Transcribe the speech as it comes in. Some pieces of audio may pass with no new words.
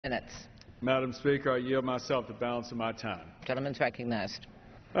Minutes. Madam Speaker, I yield myself the balance of my time. Gentleman's recognized.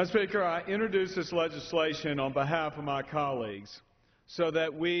 Madam Speaker, I introduce this legislation on behalf of my colleagues so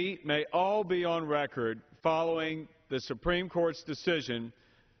that we may all be on record following the Supreme Court's decision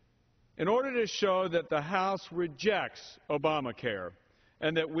in order to show that the House rejects Obamacare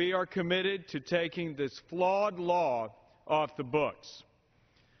and that we are committed to taking this flawed law off the books.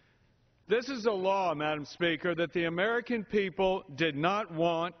 This is a law, Madam Speaker, that the American people did not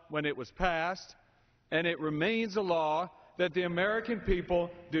want when it was passed, and it remains a law that the American people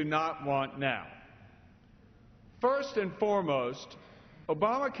do not want now. First and foremost,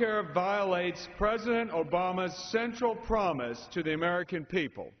 Obamacare violates President Obama's central promise to the American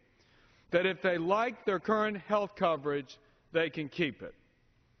people that if they like their current health coverage, they can keep it.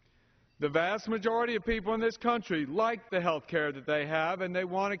 The vast majority of people in this country like the health care that they have, and they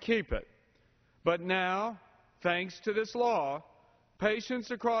want to keep it. But now, thanks to this law,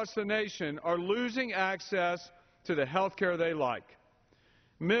 patients across the nation are losing access to the health care they like.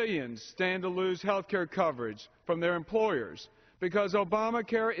 Millions stand to lose health care coverage from their employers because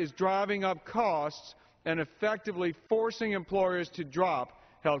Obamacare is driving up costs and effectively forcing employers to drop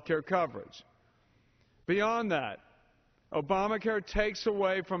health care coverage. Beyond that, Obamacare takes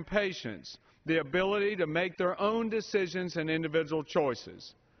away from patients the ability to make their own decisions and individual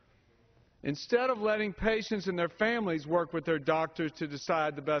choices. Instead of letting patients and their families work with their doctors to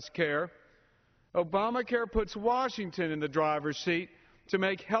decide the best care, Obamacare puts Washington in the driver's seat to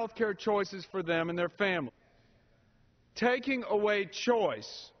make health care choices for them and their families. Taking away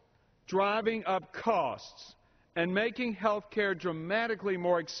choice, driving up costs, and making health care dramatically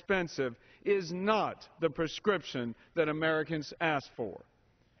more expensive is not the prescription that Americans ask for.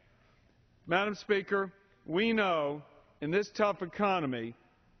 Madam Speaker, we know in this tough economy,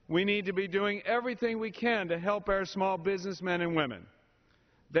 we need to be doing everything we can to help our small businessmen and women.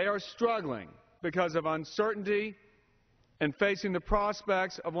 They are struggling because of uncertainty and facing the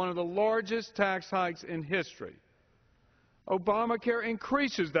prospects of one of the largest tax hikes in history. Obamacare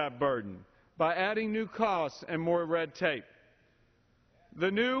increases that burden by adding new costs and more red tape.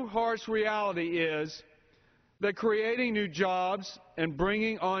 The new harsh reality is that creating new jobs and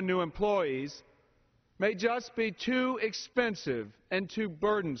bringing on new employees may just be too expensive and too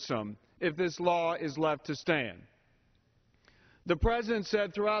burdensome if this law is left to stand. The President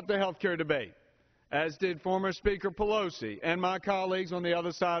said throughout the health care debate, as did former Speaker Pelosi and my colleagues on the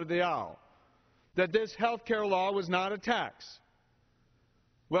other side of the aisle, that this health care law was not a tax.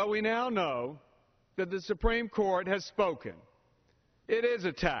 Well, we now know that the Supreme Court has spoken. It is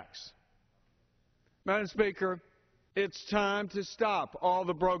a tax. Madam Speaker, it's time to stop all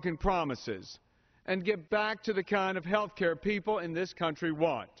the broken promises and get back to the kind of health care people in this country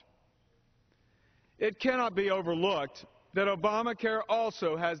want. It cannot be overlooked that Obamacare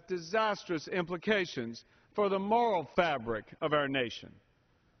also has disastrous implications for the moral fabric of our nation.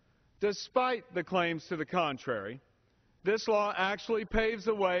 Despite the claims to the contrary, this law actually paves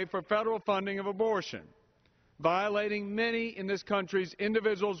the way for federal funding of abortion, violating many in this country's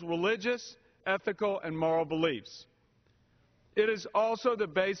individuals' religious, ethical, and moral beliefs. It is also the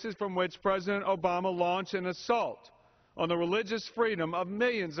basis from which President Obama launched an assault on the religious freedom of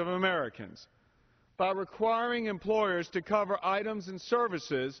millions of Americans by requiring employers to cover items and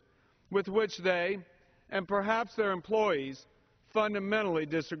services with which they, and perhaps their employees, fundamentally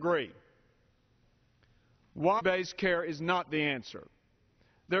disagree. Why-based care is not the answer.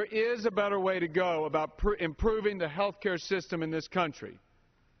 There is a better way to go about improving the health care system in this country.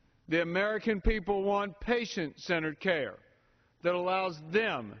 The American people want patient-centered care that allows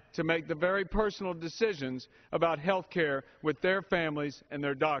them to make the very personal decisions about health care with their families and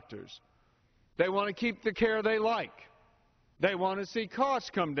their doctors. They want to keep the care they like. They want to see costs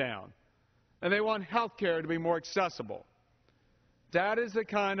come down. And they want health care to be more accessible. That is the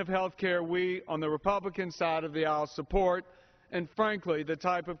kind of health care we on the Republican side of the aisle support, and frankly, the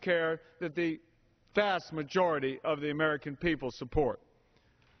type of care that the vast majority of the American people support.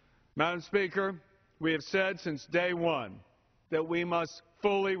 Madam Speaker, we have said since day one that we must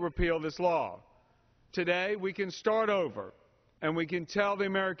fully repeal this law. Today, we can start over, and we can tell the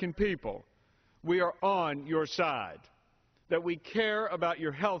American people we are on your side, that we care about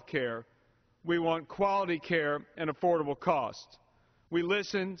your health care. We want quality care and affordable costs. We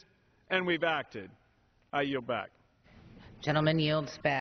listened, and we've acted. I yield back. Gentleman yields back.